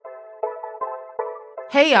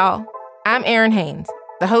Hey y'all, I'm Erin Haynes,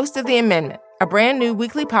 the host of The Amendment, a brand new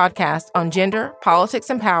weekly podcast on gender, politics,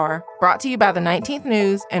 and power, brought to you by the 19th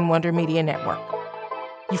News and Wonder Media Network.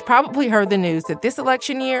 You've probably heard the news that this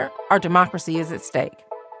election year, our democracy is at stake.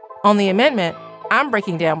 On The Amendment, I'm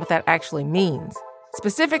breaking down what that actually means,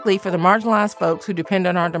 specifically for the marginalized folks who depend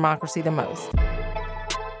on our democracy the most.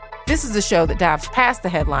 This is a show that dives past the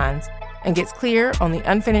headlines and gets clear on the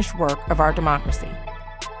unfinished work of our democracy.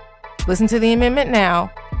 Listen to The Amendment now,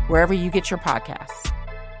 wherever you get your podcasts.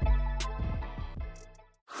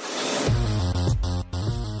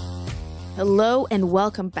 Hello and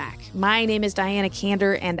welcome back. My name is Diana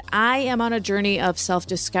Kander, and I am on a journey of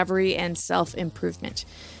self-discovery and self-improvement.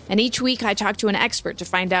 And each week I talk to an expert to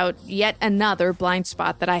find out yet another blind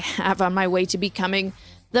spot that I have on my way to becoming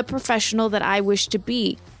the professional that I wish to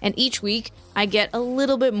be. And each week I get a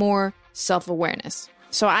little bit more self-awareness.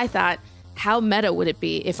 So I thought, how meta would it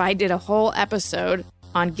be if I did a whole episode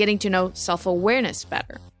on getting to know self-awareness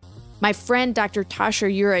better? My friend Dr.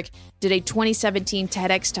 Tasha Eurich did a 2017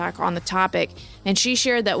 TEDx talk on the topic, and she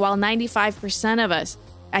shared that while 95% of us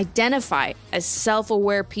identify as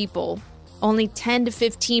self-aware people, only 10 to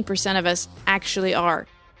 15% of us actually are.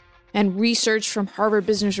 And research from Harvard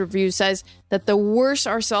Business Review says that the worse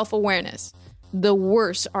our self-awareness, the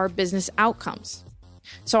worse our business outcomes.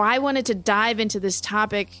 So I wanted to dive into this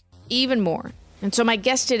topic even more. And so my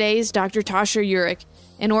guest today is Dr. Tasha Eurich,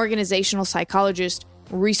 an organizational psychologist,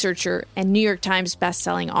 researcher, and New York Times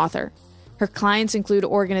bestselling author. Her clients include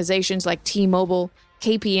organizations like T-Mobile,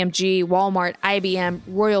 KPMG, Walmart, IBM,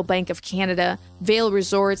 Royal Bank of Canada, Vail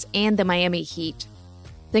Resorts, and the Miami Heat.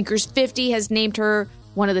 Thinkers 50 has named her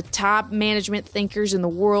one of the top management thinkers in the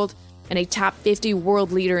world and a top 50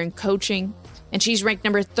 world leader in coaching. And she's ranked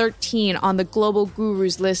number 13 on the Global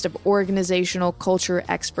Gurus list of organizational culture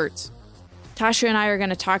experts. Tasha and I are going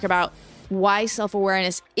to talk about why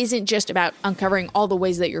self-awareness isn't just about uncovering all the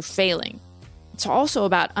ways that you're failing. It's also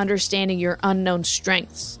about understanding your unknown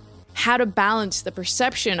strengths, how to balance the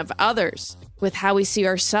perception of others with how we see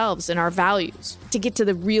ourselves and our values to get to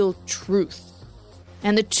the real truth.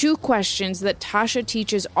 And the two questions that Tasha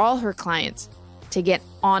teaches all her clients to get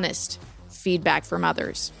honest feedback from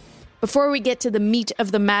others. Before we get to the meat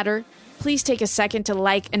of the matter, please take a second to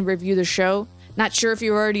like and review the show. Not sure if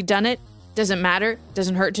you've already done it. Doesn't matter.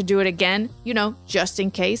 Doesn't hurt to do it again. Just in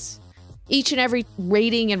case. Each and every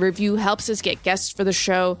rating and review helps us get guests for the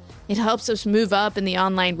show. It helps us move up in the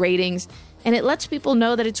online ratings. And it lets people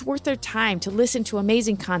know that it's worth their time to listen to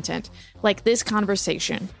amazing content like this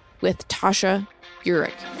conversation with Tasha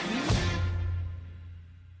Eurich.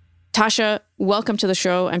 Tasha, welcome to the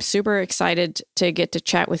show. I'm super excited to get to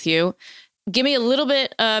chat with you. Give me a little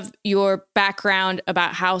bit of your background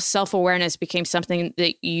about how self-awareness became something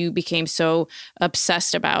that you became so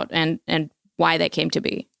obsessed about and why that came to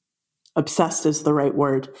be. Obsessed is the right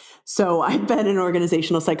word. So I've been an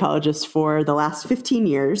organizational psychologist for the last 15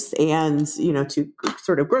 years. And, to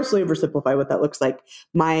sort of grossly oversimplify what that looks like,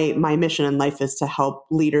 my mission in life is to help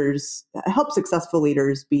successful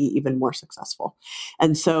leaders be even more successful.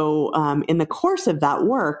 And so in the course of that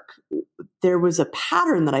work, there was a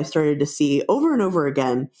pattern that I started to see over and over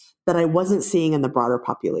again that I wasn't seeing in the broader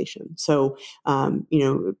population. So,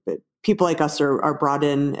 people like us are brought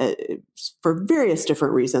in for various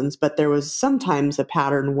different reasons, but there was sometimes a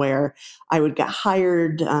pattern where I would get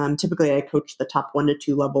hired. Typically, I coached the top 1 to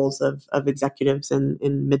 2 levels of executives in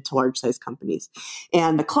mid to large size companies.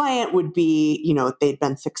 And the client would be, they'd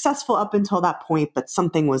been successful up until that point, but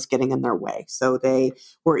something was getting in their way. So they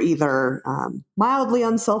were either mildly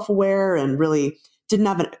unself-aware and really didn't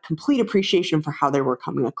have a complete appreciation for how they were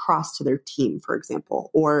coming across to their team, for example,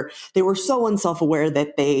 or they were so unself-aware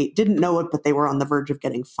that they didn't know it, but they were on the verge of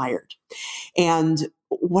getting fired. And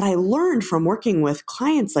what I learned from working with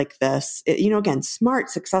clients like this, again, smart,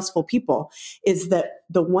 successful people, is that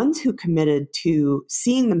the ones who committed to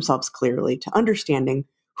seeing themselves clearly, to understanding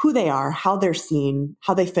who they are, how they're seen,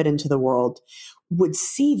 how they fit into the world, would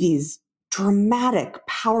see these dramatic,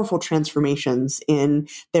 powerful transformations in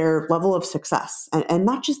their level of success, and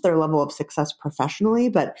not just their level of success professionally,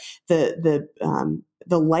 but the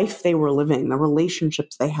life they were living, the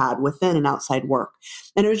relationships they had within and outside work.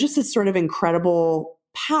 And it was just this sort of incredible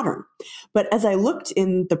pattern. But as I looked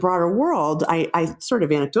in the broader world, I sort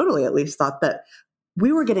of anecdotally at least thought that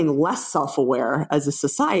we were getting less self-aware as a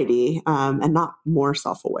society and not more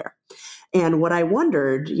self-aware. And what I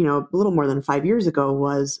wondered, a little more than 5 years ago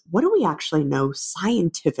was, what do we actually know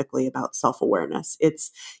scientifically about self-awareness?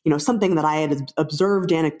 It's, something that I had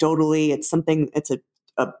observed anecdotally. It's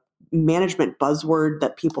a management buzzword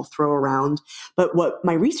that people throw around. But what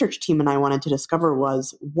my research team and I wanted to discover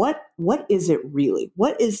was what is it really?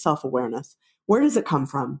 What is self-awareness? Where does it come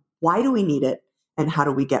from? Why do we need it? And how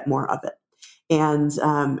do we get more of it? And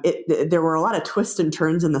there were a lot of twists and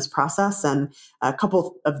turns in this process. And a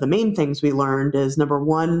couple of the main things we learned is, number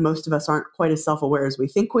one, most of us aren't quite as self-aware as we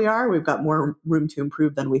think we are. We've got more room to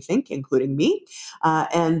improve than we think, including me.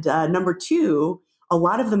 And number two, a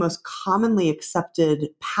lot of the most commonly accepted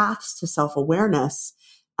paths to self-awareness,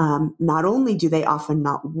 not only do they often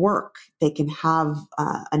not work, they can have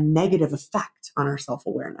a negative effect on our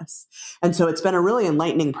self-awareness. And so it's been a really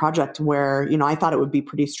enlightening project where, I thought it would be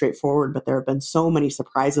pretty straightforward, but there have been so many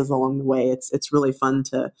surprises along the way. It's really fun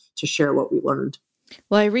to share what we learned.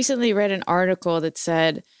 Well, I recently read an article that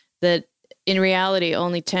said that in reality,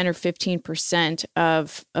 only 10 or 15%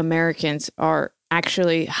 of Americans are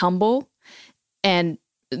actually humble, and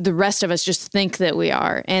the rest of us just think that we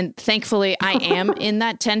are. And thankfully, I am in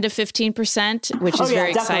that 10 to 15%, which is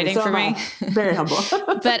very exciting for me. Very humble.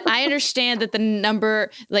 But I understand that the number,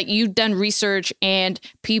 like you've done research, and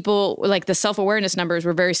people, like the self-awareness numbers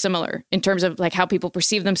were very similar in terms of like how people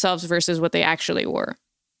perceive themselves versus what they actually were.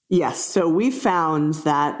 Yes. So we found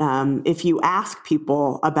that if you ask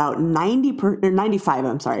people, about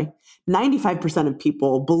 95% of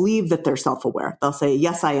people believe that they're self-aware. They'll say,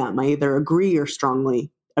 yes, I am. I either agree or strongly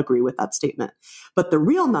agree with that statement. But the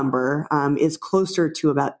real number is closer to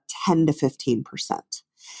about 10 to 15%.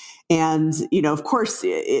 And, of course,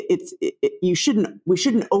 we shouldn't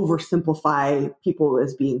oversimplify people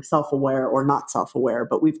as being self-aware or not self-aware,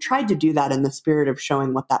 but we've tried to do that in the spirit of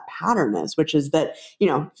showing what that pattern is, which is that,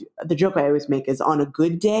 the joke I always make is, on a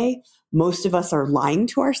good day, most of us are lying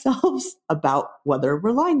to ourselves about whether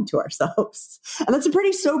we're lying to ourselves. And that's a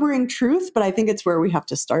pretty sobering truth, but I think it's where we have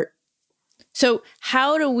to start. So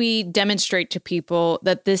how do we demonstrate to people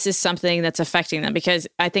that this is something that's affecting them? Because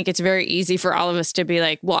I think it's very easy for all of us to be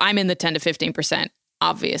like, well, I'm in the 10 to 15%,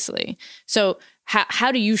 obviously. So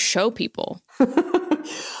how do you show people?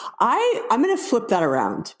 I'm going to flip that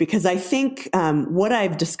around, because I think what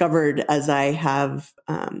I've discovered as I have,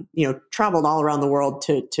 traveled all around the world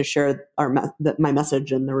to share my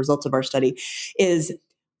message and the results of our study is,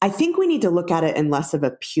 I think we need to look at it in less of a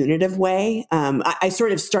punitive way. I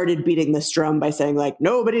sort of started beating this drum by saying, like,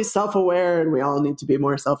 nobody's self-aware and we all need to be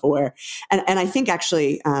more self-aware. And I think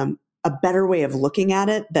actually a better way of looking at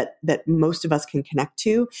it that most of us can connect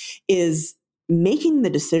to is making the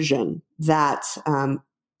decision that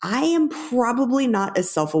I am probably not as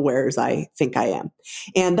self-aware as I think I am.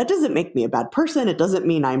 And that doesn't make me a bad person. It doesn't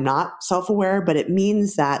mean I'm not self-aware, but it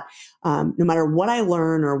means that no matter what I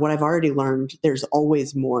learn or what I've already learned, there's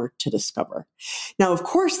always more to discover. Now, of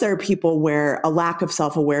course, there are people where a lack of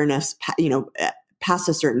self-awareness, past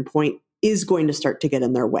a certain point is going to start to get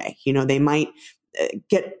in their way. They might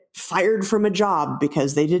get fired from a job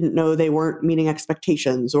because they didn't know they weren't meeting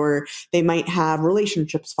expectations, or they might have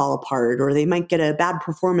relationships fall apart, or they might get a bad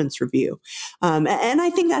performance review. And I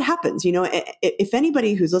think that happens. If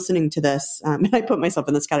anybody who's listening to this, and I put myself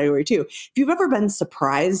in this category too, if you've ever been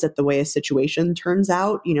surprised at the way a situation turns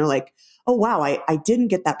out, like, oh, wow, I didn't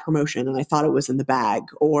get that promotion and I thought it was in the bag,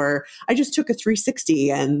 or I just took a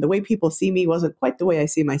 360 and the way people see me wasn't quite the way I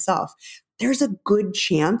see myself. There's a good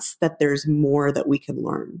chance that there's more that we can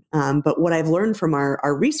learn. But what I've learned from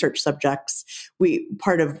our research subjects,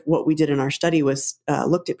 part of what we did in our study was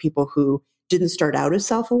looked at people who didn't start out as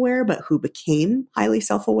self-aware, but who became highly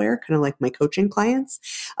self-aware, kind of like my coaching clients,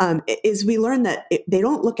 is we learned that they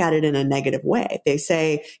don't look at it in a negative way. They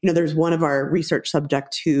say, there's one of our research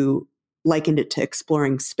subjects who likened it to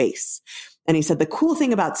exploring space. And he said, the cool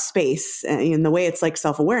thing about space and the way it's like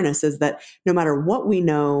self-awareness is that no matter what we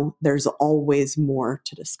know, there's always more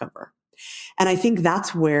to discover. And I think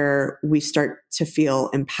that's where we start to feel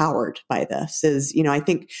empowered by this is, I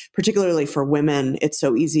think particularly for women, it's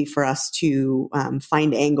so easy for us to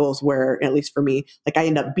find angles where, at least for me, like I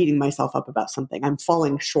end up beating myself up about something. I'm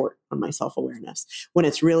falling short on my self-awareness when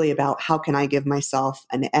it's really about how can I give myself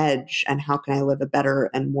an edge and how can I live a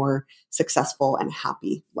better and more successful and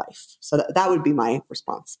happy life. So that would be my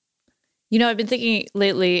response. I've been thinking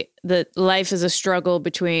lately that life is a struggle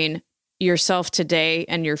between yourself today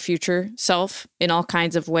and your future self in all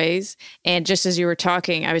kinds of ways. And just as you were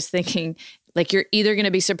talking, I was thinking like you're either going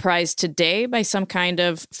to be surprised today by some kind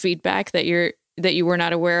of feedback that you were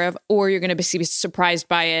not aware of, or you're going to be surprised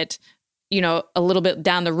by it, a little bit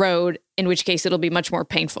down the road, in which case it'll be much more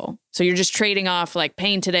painful. So you're just trading off like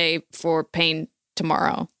pain today for pain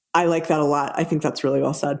tomorrow. I like that a lot. I think that's really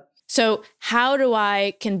well said. So how do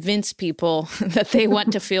I convince people that they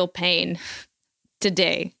want to feel pain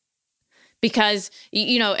today? because,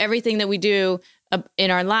 everything that we do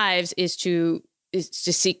in our lives is to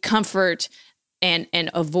seek comfort and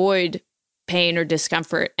avoid pain or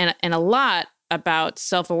discomfort. And a lot about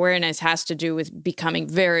self-awareness has to do with becoming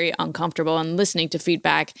very uncomfortable and listening to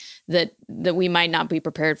feedback that we might not be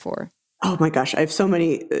prepared for. Oh my gosh, I have so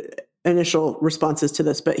many initial responses to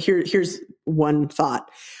this, but here's one thought.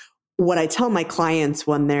 What I tell my clients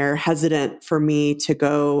when they're hesitant for me to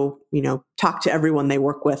go, talk to everyone they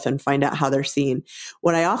work with and find out how they're seen,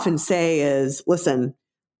 what I often say is, listen,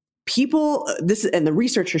 people, and the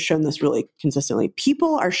research has shown this really consistently,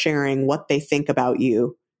 people are sharing what they think about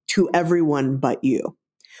you to everyone but you.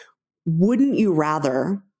 Wouldn't you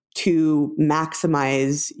rather, to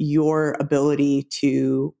maximize your ability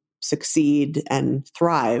to succeed and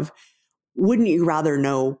thrive, wouldn't you rather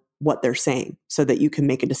know what they're saying so that you can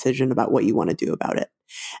make a decision about what you want to do about it?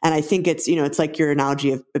 And I think it's, it's like your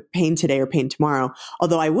analogy of pain today or pain tomorrow.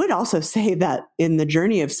 Although I would also say that in the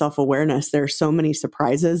journey of self-awareness, there are so many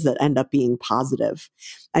surprises that end up being positive.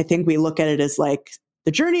 I think we look at it as like, the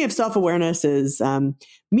journey of self-awareness is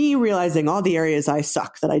me realizing all the areas I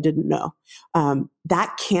suck that I didn't know.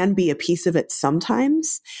 That can be a piece of it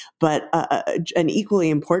sometimes, but an equally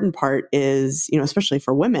important part is, especially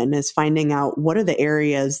for women, is finding out what are the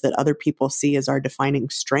areas that other people see as our defining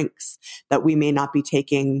strengths that we may not be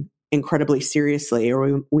taking incredibly seriously,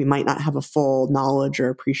 or we might not have a full knowledge or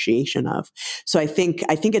appreciation of. So I think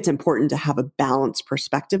it's important to have a balanced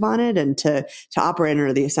perspective on it and to operate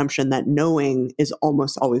under the assumption that knowing is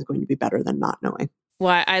almost always going to be better than not knowing.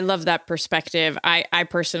 Well, I love that perspective. I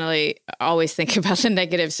personally always think about the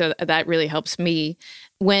negative, so that really helps me.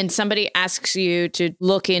 When somebody asks you to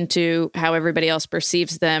look into how everybody else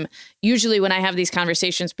perceives them, usually when I have these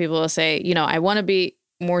conversations, people will say, I want to be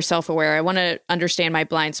more self-aware. I want to understand my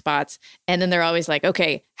blind spots. And then they're always like,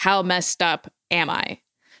 okay, how messed up am I?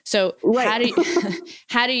 So right.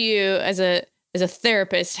 how do you, as a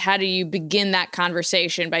therapist, how do you begin that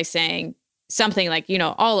conversation by saying something like,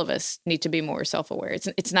 all of us need to be more self-aware.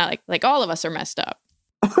 It's not like all of us are messed up.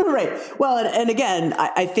 Right. Well, and again,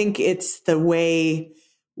 I think it's the way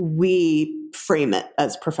we frame it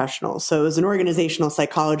as professionals. So as an organizational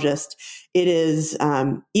psychologist, it is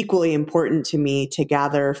equally important to me to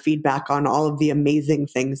gather feedback on all of the amazing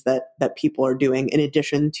things that people are doing, in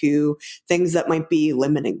addition to things that might be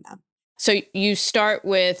limiting them. So you start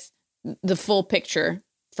with the full picture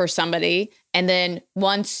for somebody, and then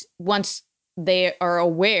once they are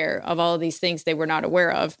aware of all of these things they were not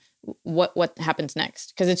aware of, what happens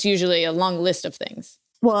next? Because it's usually a long list of things.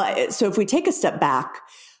 Well, so if we take a step back,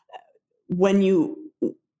 when you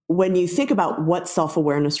think about what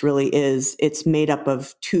self-awareness really is, it's made up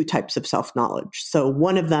of two types of self-knowledge. So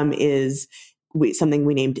one of them is something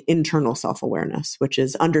we named internal self-awareness, which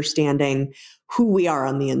is understanding who we are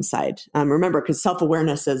on the inside. Remember, because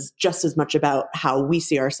self-awareness is just as much about how we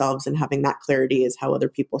see ourselves and having that clarity as how other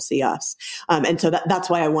people see us. And so that's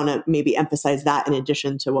why I want to maybe emphasize that, in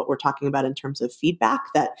addition to what we're talking about in terms of feedback,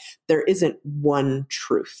 that there isn't one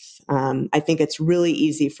truth. I think it's really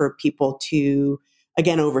easy for people to,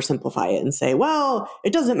 again, oversimplify it and say, well,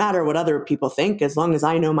 it doesn't matter what other people think as long as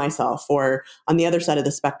I know myself. Or on the other side of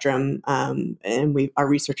the spectrum, and our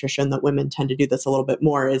research has shown that women tend to do this a little bit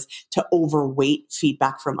more, is to overweight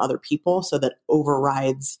feedback from other people so that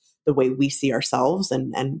overrides the way we see ourselves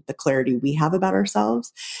and the clarity we have about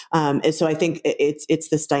ourselves. And so I think it's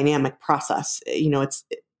this dynamic process. It's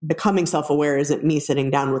becoming self-aware isn't me sitting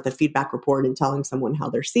down with a feedback report and telling someone how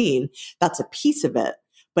they're seen. That's a piece of it.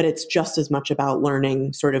 But it's just as much about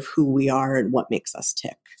learning sort of who we are and what makes us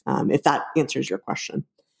tick, if that answers your question.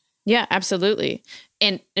 Yeah, absolutely.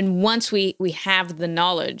 And once we have the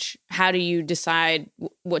knowledge, how do you decide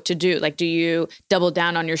what to do? Like, do you double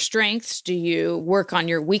down on your strengths? Do you work on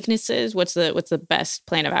your weaknesses? What's the best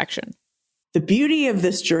plan of action? The beauty of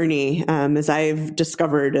this journey, as I've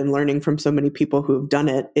discovered and learning from so many people who have done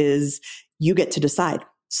it, is you get to decide.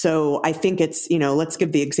 So I think it's, let's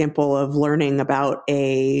give the example of learning about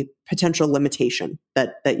a potential limitation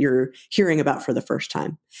that you're hearing about for the first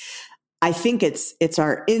time. I think it's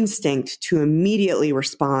our instinct to immediately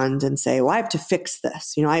respond and say, well, I have to fix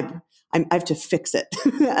this. I have to fix it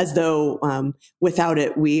as though without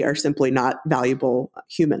it, we are simply not valuable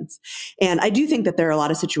humans. And I do think that there are a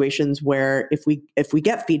lot of situations where if we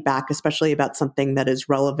get feedback, especially about something that is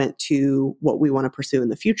relevant to what we want to pursue in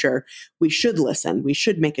the future, we should listen. We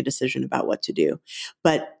should make a decision about what to do.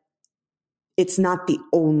 But it's not the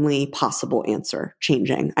only possible answer,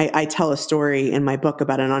 changing. I tell a story in my book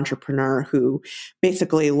about an entrepreneur who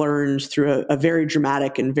basically learned through a very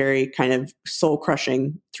dramatic and very kind of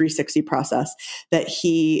soul-crushing 360 process that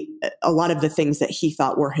a lot of the things that he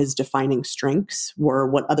thought were his defining strengths were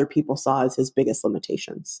what other people saw as his biggest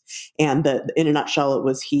limitations. And in a nutshell, it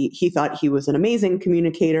was he thought he was an amazing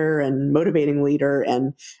communicator and motivating leader,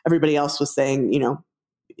 and everybody else was saying,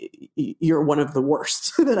 you're one of the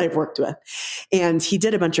worst that I've worked with. And he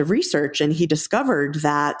did a bunch of research, and he discovered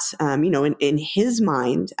that, in his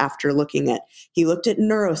mind, after he looked at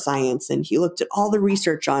neuroscience and he looked at all the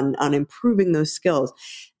research on improving those skills.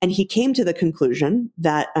 And he came to the conclusion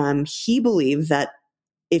that he believed that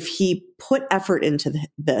if he put effort into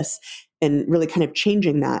this and really kind of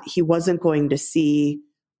changing that, he wasn't going to see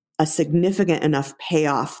a significant enough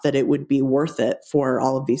payoff that it would be worth it for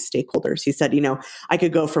all of these stakeholders. He said, I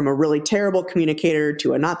could go from a really terrible communicator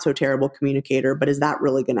to a not so terrible communicator, but is that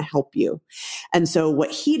really going to help you? And so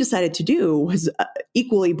what he decided to do was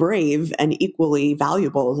equally brave and equally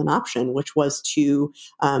valuable as an option, which was to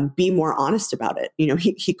be more honest about it.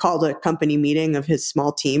 He called a company meeting of his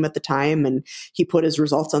small team at the time, and he put his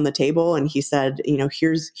results on the table, and he said,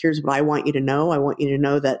 here's what I want you to know. I want you to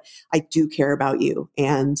know that I do care about you.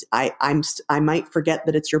 And I might forget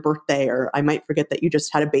that it's your birthday, or I might forget that you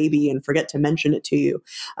just had a baby and forget to mention it to you.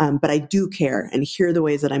 But I do care, and here are the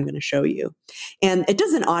ways that I'm going to show you. And it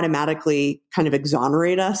doesn't automatically kind of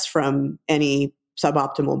exonerate us from any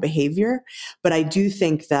suboptimal behavior. But I do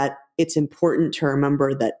think that it's important to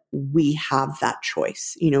remember that we have that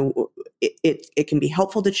choice. It can be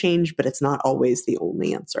helpful to change, but it's not always the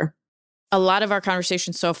only answer. A lot of our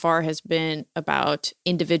conversation so far has been about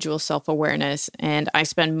individual self-awareness, and I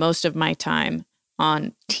spend most of my time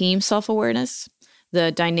on team self-awareness,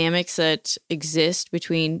 the dynamics that exist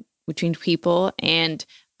between people. And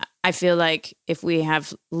I feel like if we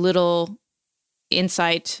have little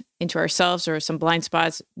insight into ourselves or some blind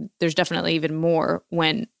spots, there's definitely even more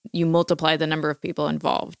when you multiply the number of people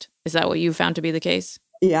involved. Is that what you found to be the case?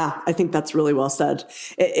 Yeah, I think that's really well said.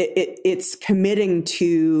 It's committing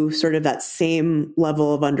to sort of that same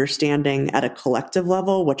level of understanding at a collective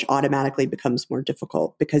level, which automatically becomes more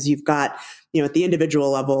difficult because you've got, at the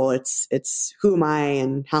individual level, it's who am I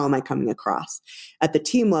and how am I coming across? At the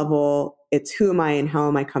team level, it's who am I and how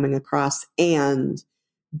am I coming across? And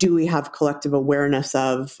do we have collective awareness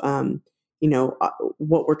of,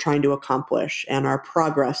 what we're trying to accomplish and our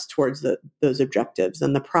progress towards those objectives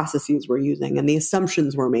and the processes we're using and the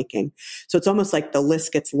assumptions we're making. So it's almost like the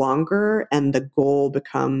list gets longer and the goal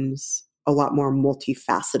becomes a lot more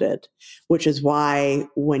multifaceted, which is why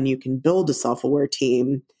when you can build a self-aware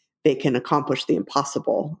team, they can accomplish the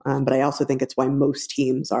impossible. But I also think it's why most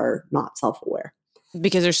teams are not self-aware.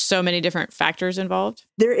 Because there's so many different factors involved?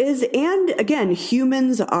 There is. And again,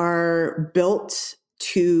 humans are built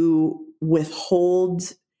to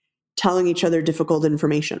withhold telling each other difficult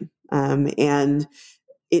information. And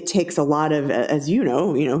it takes a lot of, as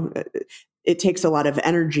it takes a lot of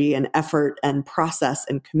energy and effort and process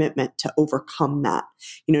and commitment to overcome that.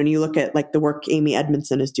 And you look at like the work Amy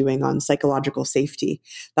Edmondson is doing on psychological safety.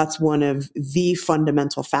 That's one of the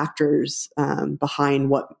fundamental factors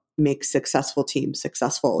behind what makes successful teams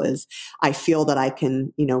successful is I feel that I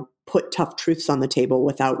can, put tough truths on the table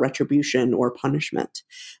without retribution or punishment.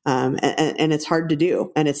 And it's hard to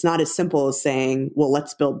do. And it's not as simple as saying, well,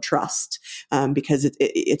 let's build trust, because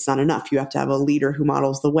it's not enough. You have to have a leader who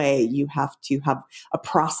models the way. You have to have a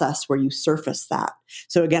process where you surface that.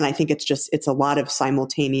 So again, I think it's a lot of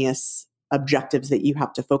simultaneous objectives that you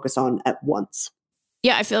have to focus on at once.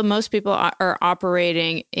 Yeah, I feel most people are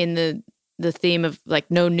operating in the theme of like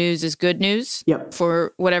no news is good news. Yep.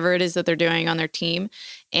 For whatever it is that they're doing on their team.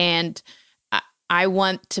 And I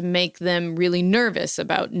want to make them really nervous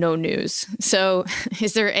about no news. So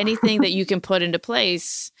is there anything that you can put into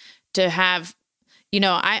place to have,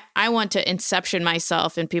 I want to inception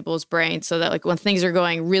myself in people's brains so that like when things are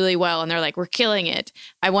going really well and they're like, we're killing it,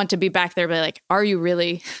 I want to be back there, but like, are you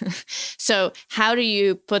really? So how do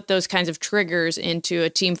you put those kinds of triggers into a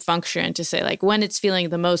team function to say like, when it's feeling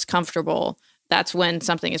the most comfortable, that's when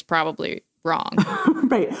something is probably wrong.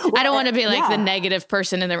 Right. Well, I don't want to be like the negative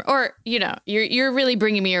person in there, or, you're really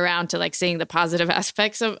bringing me around to like seeing the positive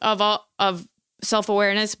aspects of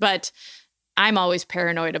self-awareness, but I'm always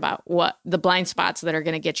paranoid about what the blind spots that are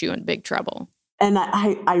going to get you in big trouble. And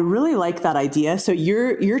I really like that idea. So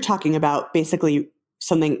you're talking about basically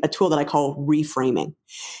a tool that I call reframing.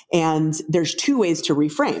 And there's two ways to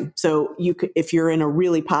reframe. So if you're in a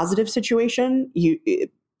really positive situation,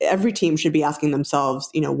 every team should be asking themselves,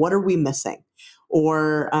 what are we missing?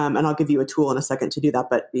 Or, and I'll give you a tool in a second to do that.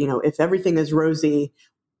 But, if everything is rosy,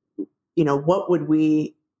 what would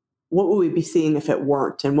we be seeing if it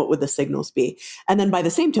weren't, and what would the signals be? And then by the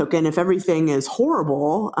same token, if everything is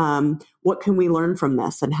horrible, what can we learn from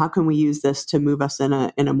this, and how can we use this to move us in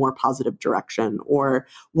a more positive direction? Or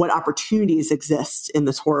what opportunities exist in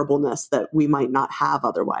this horribleness that we might not have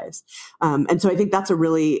otherwise? And so I think that's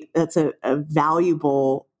a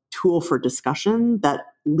valuable tool for discussion that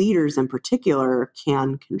leaders in particular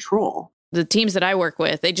can control. The teams that I work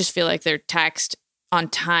with, they just feel like they're taxed on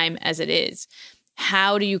time as it is.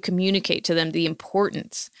 How do you communicate to them the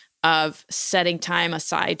importance of setting time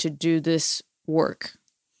aside to do this work?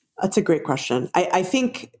 That's a great question. I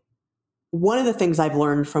think one of the things I've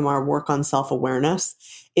learned from our work on self-awareness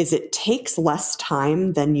is it takes less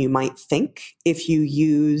time than you might think if you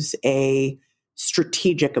use a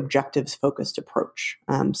strategic, objectives-focused approach.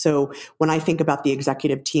 So when I think about the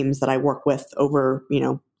executive teams that I work with over,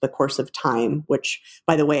 the course of time, which,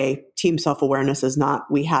 by the way, team self-awareness is not,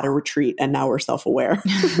 we had a retreat and now we're self-aware,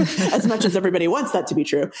 as much as everybody wants that to be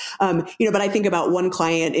true. But I think about one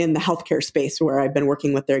client in the healthcare space where I've been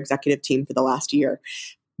working with their executive team for the last year.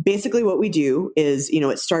 Basically what we do is,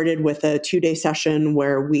 it started with a 2-day session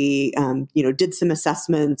where we, did some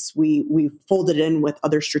assessments. We folded in with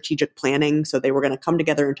other strategic planning. So they were going to come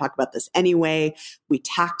together and talk about this anyway. We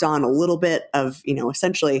tacked on a little bit of,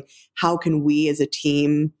 essentially, how can we as a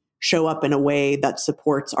team show up in a way that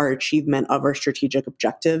supports our achievement of our strategic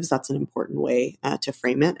objectives? That's an important way to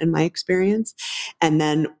frame it in my experience. And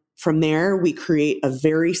then from there, we create a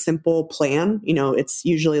very simple plan. It's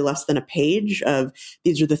usually less than a page of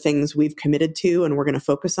these are the things we've committed to and we're going to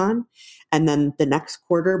focus on. And then the next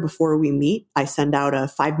quarter before we meet, I send out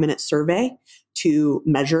a 5-minute survey to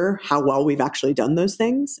measure how well we've actually done those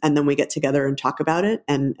things. And then we get together and talk about it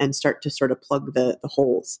and start to sort of plug the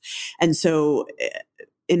holes. And so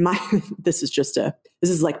this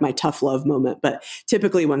is like my tough love moment, but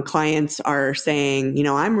typically when clients are saying,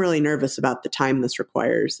 I'm really nervous about the time this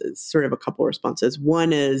requires, it's sort of a couple responses.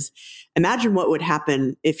 One is, imagine what would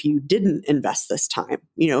happen if you didn't invest this time.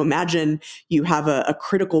 Imagine you have a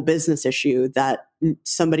critical business issue that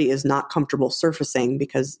somebody is not comfortable surfacing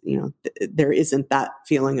because, there isn't that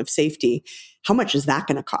feeling of safety. How much is that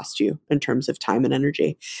going to cost you in terms of time and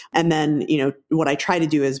energy? And then, what I try to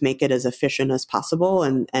do is make it as efficient as possible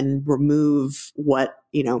and remove what,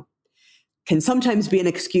 can sometimes be an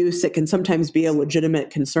excuse. It can sometimes be a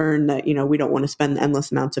legitimate concern that, we don't want to spend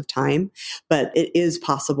endless amounts of time, but it is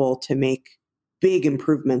possible to make big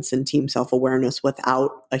improvements in team self-awareness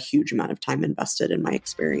without a huge amount of time invested, in my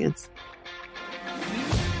experience.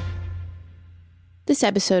 This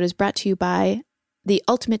episode is brought to you by the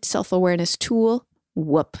ultimate self-awareness tool,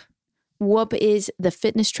 Whoop. Whoop is the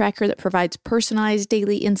fitness tracker that provides personalized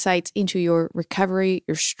daily insights into your recovery,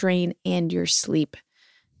 your strain, and your sleep.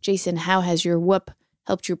 Jason, how has your Whoop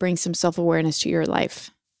helped you bring some self-awareness to your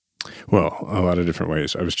life? Well, a lot of different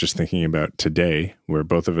ways. I was just thinking about today, where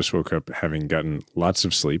both of us woke up having gotten lots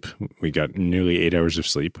of sleep. We got nearly 8 hours of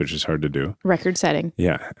sleep, which is hard to do. Record setting.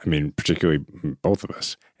 Yeah. Particularly both of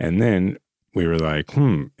us. And then we were like,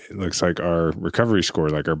 it looks like our recovery score,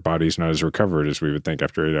 like our body's not as recovered as we would think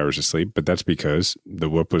after 8 hours of sleep. But that's because the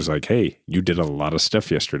Whoop was like, hey, you did a lot of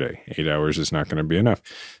stuff yesterday. 8 hours is not going to be enough.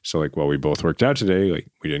 So we both worked out today.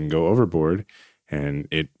 We didn't go overboard. And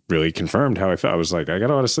it really confirmed how I felt. I was like, I got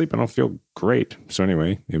a lot of sleep. I don't feel great. So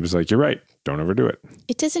anyway, it was like, you're right. Don't overdo it.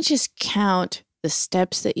 It doesn't just count the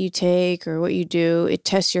steps that you take or what you do. It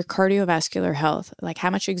tests your cardiovascular health, like how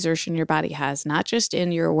much exertion your body has, not just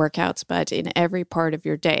in your workouts, but in every part of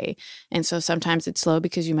your day. And so sometimes it's slow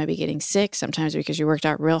because you might be getting sick, sometimes because you worked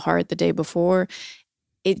out real hard the day before.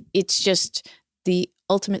 It's just the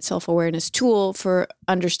ultimate self-awareness tool for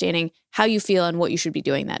understanding how you feel and what you should be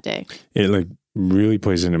doing that day. It really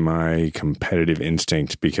plays into my competitive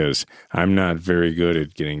instinct because I'm not very good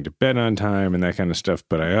at getting to bed on time and that kind of stuff.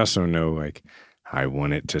 But I also know I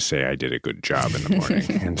want it to say I did a good job in the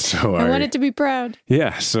morning. And so I want it to be proud.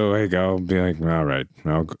 Yeah. So I'll be like, all right,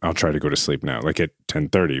 I'll try to go to sleep now, at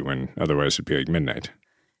 10:30 when otherwise it'd be midnight.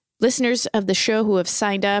 Listeners of the show who have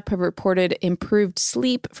signed up have reported improved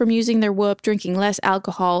sleep from using their Whoop, drinking less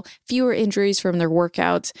alcohol, fewer injuries from their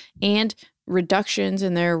workouts, and reductions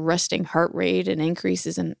in their resting heart rate and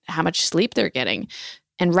increases in how much sleep they're getting.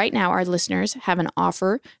 And right now, our listeners have an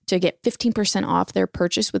offer to get 15% off their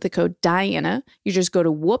purchase with the code Diana. You just go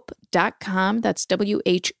to whoop.com, that's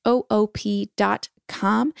WHOOP.com,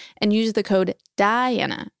 and use the code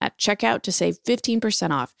Diana at checkout to save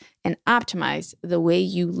 15% off and optimize the way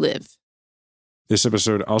you live. This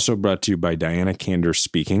episode also brought to you by Diana Kander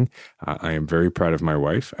Speaking. I am very proud of my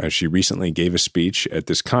wife, as she recently gave a speech at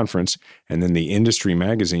this conference, and then the industry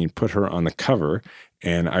magazine put her on the cover.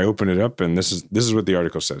 And I open it up, and this is what the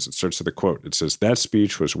article says. It starts with a quote. It says, "That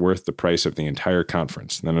speech was worth the price of the entire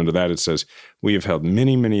conference." And then under that, it says, "We have held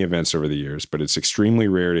many, many events over the years, but it's extremely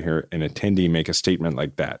rare to hear an attendee make a statement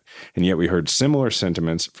like that. And yet we heard similar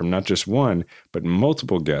sentiments from not just one, but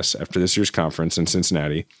multiple guests after this year's conference in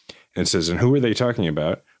Cincinnati." And it says, "And who were they talking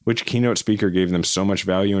about? Which keynote speaker gave them so much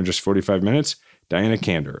value in just 45 minutes? Diana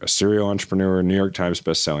Kander, a serial entrepreneur, New York Times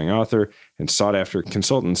bestselling author, and sought-after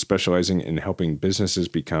consultant specializing in helping businesses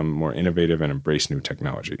become more innovative and embrace new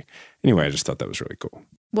technology." Anyway, I just thought that was really cool.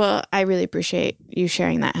 Well, I really appreciate you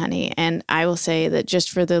sharing that, honey. And I will say that just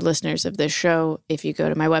for the listeners of this show, if you go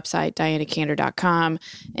to my website, dianakander.com,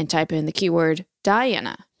 and type in the keyword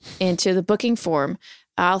Diana into the booking form,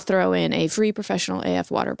 I'll throw in a free professional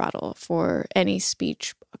AF water bottle for any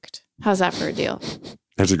speech booked. How's that for a deal?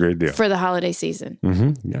 That's a great deal. For the holiday season.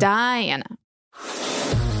 Yeah. Diana.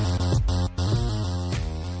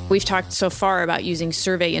 We've talked so far about using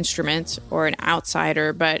survey instruments or an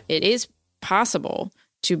outsider, but it is possible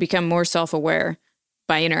to become more self-aware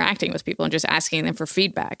by interacting with people and just asking them for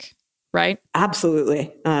feedback, right?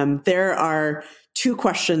 Absolutely. There are 2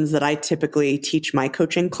 questions that I typically teach my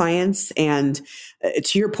coaching clients. And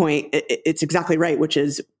to your point, it's exactly right, which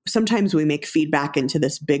is sometimes we make feedback into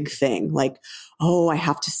this big thing like, oh, I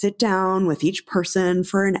have to sit down with each person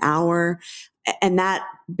for an hour. And that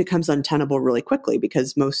becomes untenable really quickly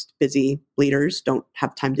because most busy leaders don't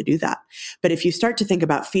have time to do that. But if you start to think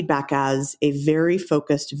about feedback as a very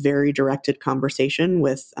focused, very directed conversation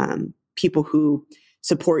with people who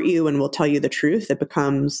support you and will tell you the truth, it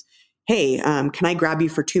becomes, hey, can I grab you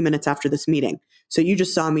for 2 minutes after this meeting? So you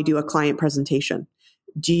just saw me do a client presentation.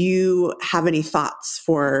 Do you have any thoughts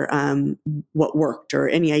for what worked or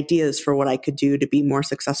any ideas for what I could do to be more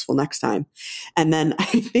successful next time? And then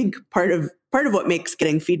I think part of what makes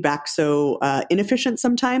getting feedback so inefficient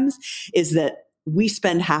sometimes is that we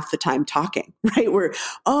spend half the time talking, right? We're,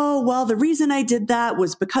 oh, well, the reason I did that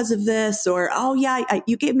was because of this, or, oh yeah,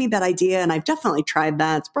 you gave me that idea and I've definitely tried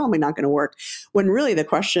that. It's probably not going to work. When really the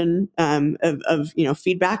question of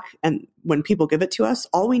feedback, and when people give it to us,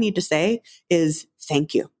 all we need to say is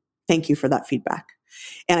thank you. Thank you for that feedback.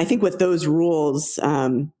 And I think with those rules,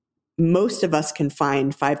 most of us can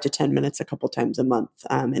find 5 to 10 minutes a couple times a month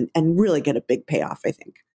and really get a big payoff, I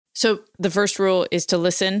think. So the first rule is to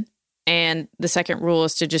listen. And the second rule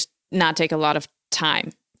is to just not take a lot of time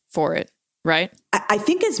for it, right? I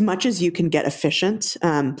think as much as you can get efficient.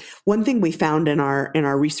 One thing we found in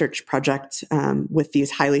our research project with these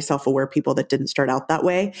highly self-aware people that didn't start out that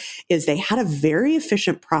way is they had a very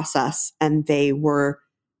efficient process and they were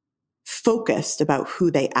focused about who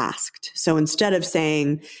they asked. So instead of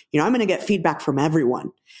saying, I'm going to get feedback from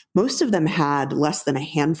everyone, most of them had less than a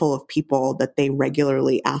handful of people that they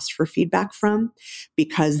regularly asked for feedback from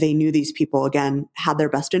because they knew these people, again, had their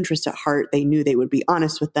best interest at heart. They knew they would be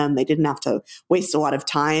honest with them. They didn't have to waste a lot of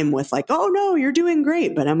time with like, oh no, you're doing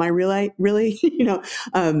great, but am I really?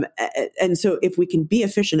 And so if we can be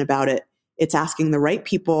efficient about it, it's asking the right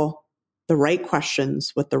people the right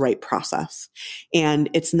questions with the right process. And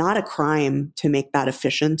it's not a crime to make that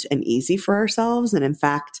efficient and easy for ourselves. And in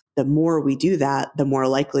fact, the more we do that, the more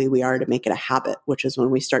likely we are to make it a habit, which is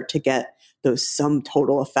when we start to get those sum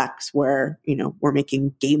total effects where, we're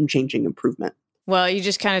making game-changing improvement. Well, you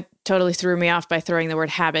just kind of totally threw me off by throwing the word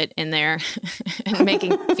habit in there and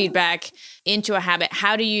making feedback into a habit.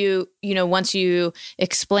 How do you, once you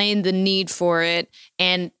explain the need for it,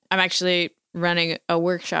 and I'm actually running a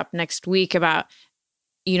workshop next week about,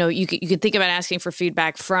 you could think about asking for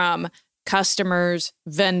feedback from customers,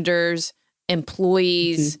 vendors,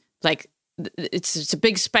 employees, like it's a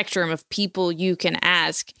big spectrum of people you can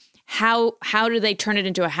ask. How do they turn it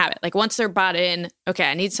into a habit? Like once they're bought in,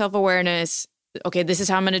 okay, I need self-awareness. Okay, this is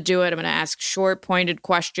how I'm going to do it. I'm going to ask short, pointed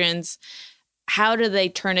questions. How do they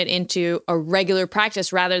turn it into a regular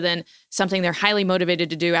practice rather than something they're highly motivated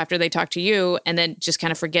to do after they talk to you and then just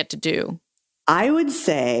kind of forget to do? I would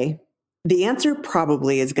say the answer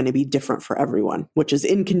probably is going to be different for everyone, which is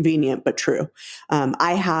inconvenient, but true.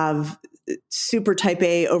 I have super type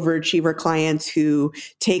A overachiever clients who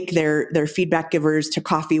take their feedback givers to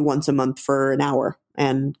coffee once a month for an hour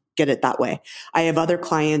and get it that way. I have other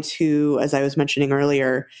clients who, as I was mentioning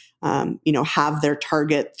earlier, have their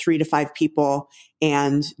target 3 to 5 people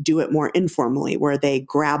and do it more informally, where they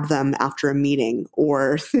grab them after a meeting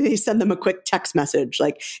or they send them a quick text message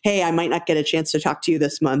like, hey, I might not get a chance to talk to you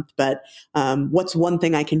this month, but what's one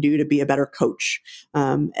thing I can do to be a better coach?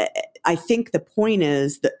 I think the point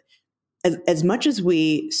is that as much as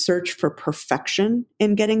we search for perfection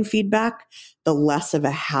in getting feedback, the less of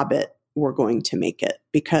a habit we're going to make it,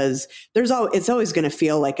 because it's always going to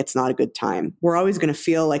feel like it's not a good time. We're always going to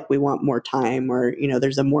feel like we want more time, or,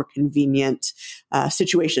 there's a more convenient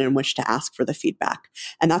situation in which to ask for the feedback.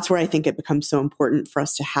 And that's where I think it becomes so important for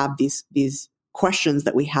us to have these questions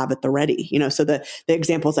that we have at the ready. So the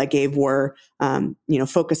examples I gave were,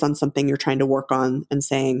 focus on something you're trying to work on and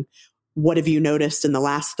saying, what have you noticed in the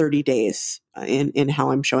last 30 days in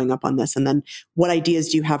how I'm showing up on this? And then what ideas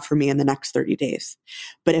do you have for me in the next 30 days?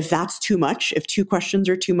 But if that's too much, if 2 questions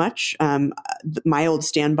are too much, my old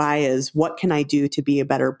standby is, what can I do to be a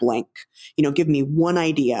better blank? Give me one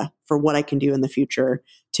idea for what I can do in the future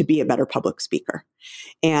to be a better public speaker.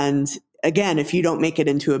 And again, if you don't make it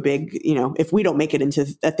into a big, if we don't make it into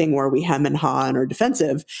a thing where we hem and haw and are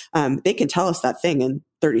defensive, they can tell us that thing in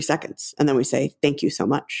 30 seconds. And then we say, thank you so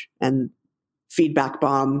much. And feedback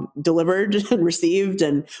bomb delivered and received,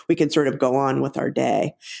 and we can sort of go on with our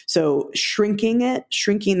day. So shrinking that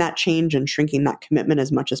change and shrinking that commitment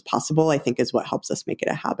as much as possible, I think, is what helps us make it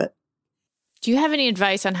a habit. Do you have any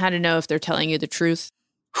advice on how to know if they're telling you the truth?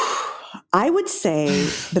 I would say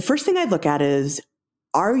the first thing I'd look at is,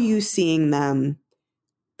 are you seeing them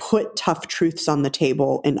put tough truths on the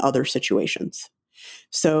table in other situations?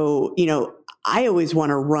 So, I always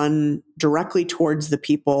want to run directly towards the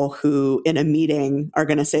people who in a meeting are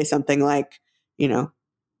going to say something like,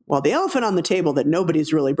 well, the elephant on the table that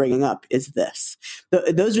nobody's really bringing up is this.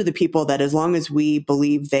 Those are the people that, as long as we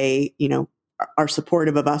believe they, are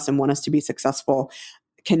supportive of us and want us to be successful,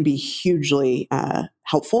 can be hugely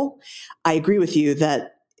helpful. I agree with you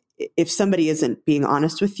that if somebody isn't being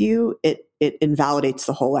honest with you, it invalidates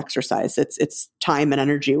the whole exercise. It's time and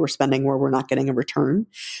energy we're spending where we're not getting a return.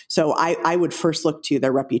 So I would first look to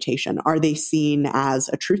their reputation. Are they seen as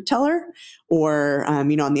a truth teller, or on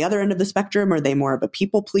the other end of the spectrum, are they more of a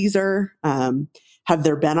people pleaser? Have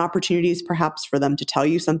there been opportunities perhaps for them to tell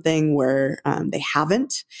you something where they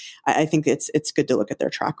haven't? I think it's good to look at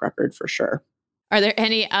their track record for sure. Are there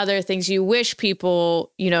any other things you wish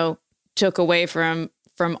people, took away from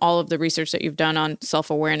all of the research that you've done on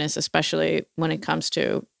self-awareness, especially when it comes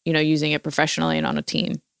to, using it professionally and on a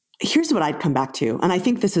team? Here's what I'd come back to. And I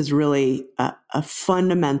think this is really a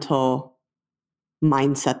fundamental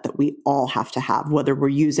mindset that we all have to have, whether we're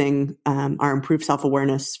using our improved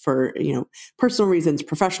self-awareness for, personal reasons,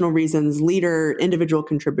 professional reasons, leader, individual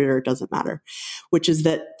contributor, it doesn't matter, which is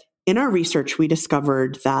that in our research, we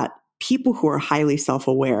discovered that people who are highly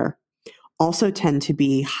self-aware also tend to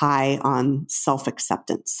be high on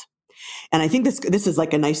self-acceptance. And I think this is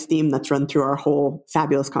like a nice theme that's run through our whole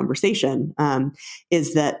fabulous conversation,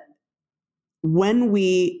 is that when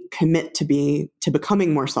we commit to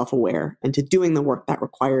becoming more self-aware and to doing the work that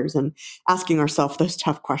requires and asking ourselves those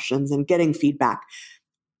tough questions and getting feedback,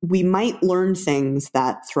 we might learn things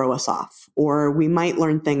that throw us off, or we might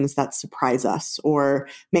learn things that surprise us or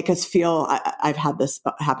make us feel, I've had this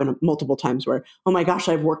happen multiple times where, oh my gosh,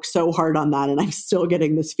 I've worked so hard on that and I'm still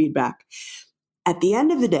getting this feedback. At the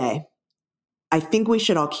end of the day, I think we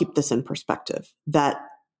should all keep this in perspective, that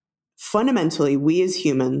fundamentally we as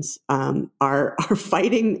humans are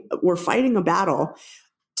fighting a battle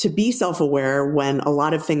to be self-aware when a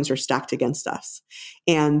lot of things are stacked against us.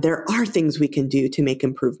 And there are things we can do to make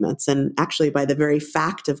improvements. And actually, by the very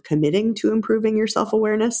fact of committing to improving your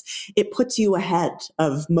self-awareness, it puts you ahead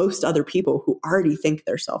of most other people who already think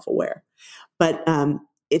they're self-aware. But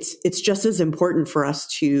it's just as important for us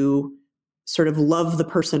to sort of love the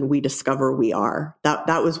person we discover we are.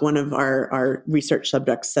 That was one of our research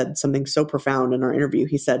subjects said something so profound in our interview.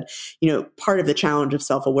 He said, part of the challenge of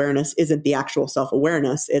self-awareness isn't the actual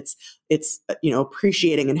self-awareness. It's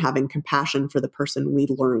appreciating and having compassion for the person we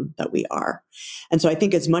learn that we are. And so I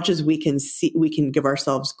think as much as we can give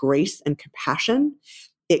ourselves grace and compassion,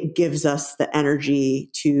 it gives us the energy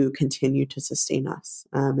to continue to sustain us.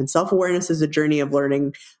 And self-awareness is a journey of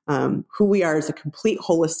learning who we are as a complete,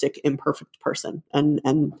 holistic, imperfect person. And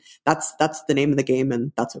that's the name of the game,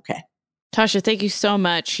 and that's okay. Tasha, thank you so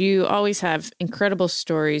much. You always have incredible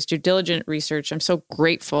stories, do diligent research. I'm so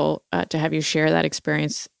grateful to have you share that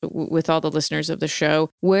experience with all the listeners of the show.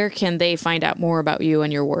 Where can they find out more about you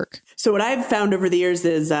and your work? So what I've found over the years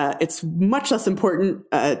is it's much less important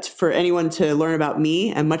for anyone to learn about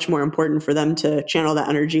me and much more important for them to channel that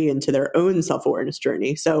energy into their own self-awareness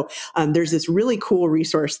journey. So there's this really cool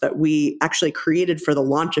resource that we actually created for the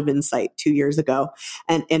launch of Insight 2 years ago.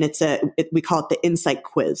 And we call it the Insight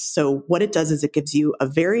Quiz. So what what it does is it gives you a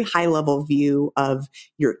very high level view of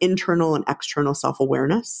your internal and external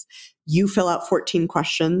self-awareness. You fill out 14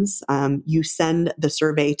 questions. You send the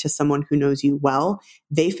survey to someone who knows you well.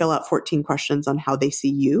 They fill out 14 questions on how they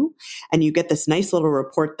see you. And you get this nice little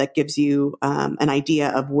report that gives you an idea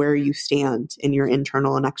of where you stand in your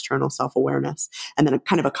internal and external self-awareness. And then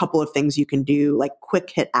kind of a couple of things you can do, like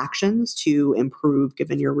quick hit actions to improve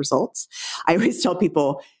given your results. I always tell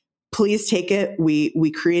people, please take it.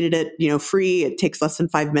 We created it, free. It takes less than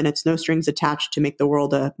 5 minutes, no strings attached, to make the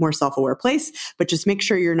world a more self-aware place. But just make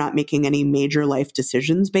sure you're not making any major life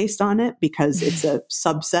decisions based on it, because it's a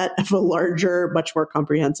subset of a larger, much more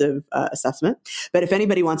comprehensive assessment. But if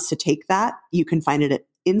anybody wants to take that, you can find it at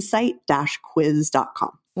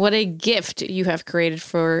insight-quiz.com. What a gift you have created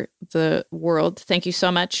for the world. Thank you so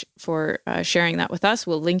much for sharing that with us.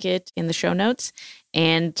 We'll link it in the show notes,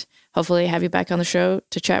 and hopefully have you back on the show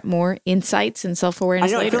to chat more insights and self-awareness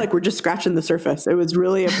later. I feel like we're just scratching the surface. It was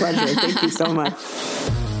really a pleasure. Thank you so much.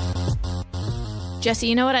 Jesse,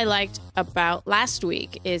 you know what I liked about last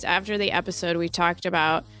week is after the episode, we talked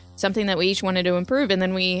about something that we each wanted to improve, and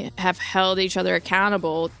then we have held each other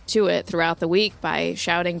accountable to it throughout the week by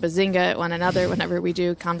shouting bazinga at one another whenever we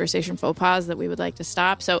do conversation faux pas that we would like to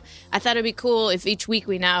stop. So I thought it'd be cool if each week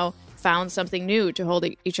we now found something new to hold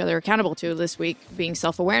each other accountable to, this week being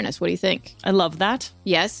self-awareness. What do you think? I love that.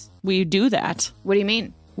 Yes? We do that. What do you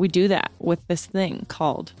mean? We do that with this thing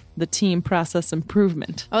called the team process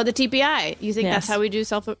improvement. Oh, the TPI. You think that's how we do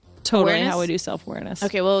self-awareness? Totally how we do self-awareness.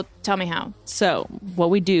 Okay, well, tell me how. So what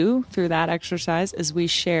we do through that exercise is we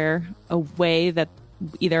share a way that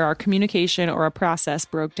either our communication or a process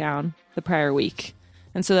broke down the prior week.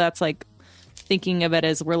 And so that's like thinking of it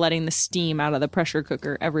as we're letting the steam out of the pressure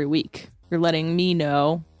cooker every week. You're letting me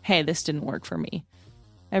know, hey, this didn't work for me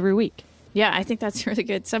every week. Yeah, I think that's really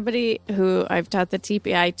good. Somebody who I've taught the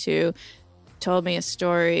TPI to told me a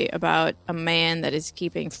story about a man that is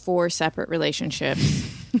keeping 4 separate relationships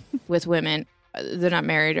with women. They're not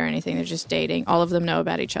married or anything. They're just dating. All of them know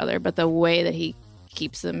about each other. But the way that he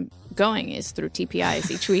keeps them going is through TPIs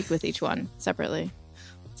each week with each one separately.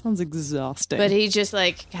 Sounds exhausting. But he's just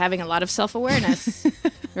like having a lot of self-awareness,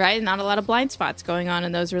 right? Not a lot of blind spots going on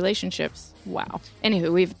in those relationships. Wow.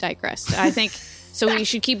 Anywho, we've digressed. I think so. We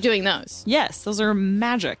should keep doing those. Yes, those are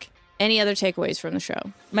magic. Any other takeaways from the show?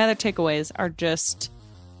 My other takeaways are just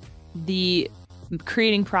the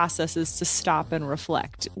creating processes to stop and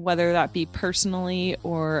reflect, whether that be personally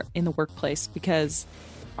or in the workplace, because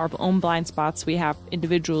our own blind spots we have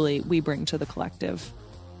individually, we bring to the collective.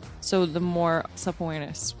 So the more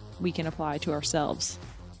self-awareness we can apply to ourselves,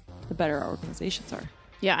 the better our organizations are.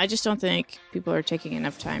 Yeah, I just don't think people are taking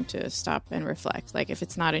enough time to stop and reflect. Like, if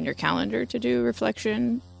it's not in your calendar to do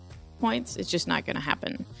reflection points, it's just not going to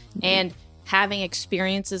happen. Mm-hmm. And having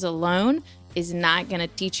experiences alone is not going to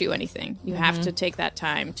teach you anything. You have to take that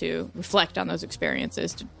time to reflect on those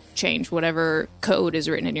experiences to change whatever code is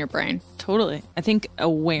written in your brain. Totally. I think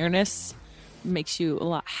awareness makes you a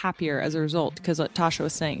lot happier as a result, because what Tasha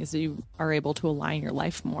was saying is that you are able to align your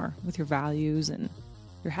life more with your values and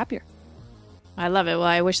you're happier. I love it. Well,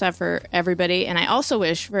 I wish that for everybody. And I also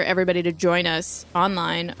wish for everybody to join us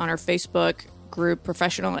online on our Facebook group,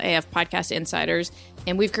 Professional AF Podcast Insiders.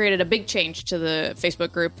 And we've created a big change to the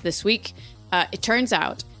Facebook group this week. It turns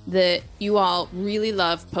out that you all really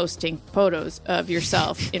love posting photos of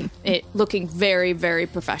yourself in it looking very, very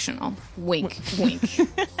professional. Wink, wink.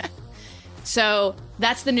 So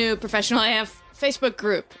that's the new Professional AF Facebook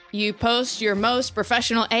group. You post your most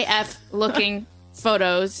professional AF looking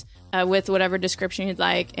photos with whatever description you'd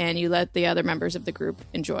like, and you let the other members of the group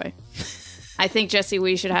enjoy. I think, Jesse,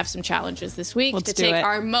 we should have some challenges this week to take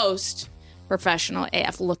our most professional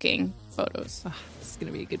AF looking photos. Oh, this is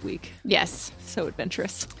going to be a good week. Yes. So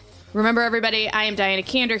adventurous. Remember, everybody, I am Diana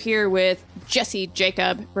Kander here with Jesse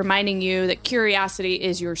Jacob, reminding you that curiosity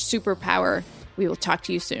is your superpower. We will talk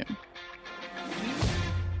to you soon.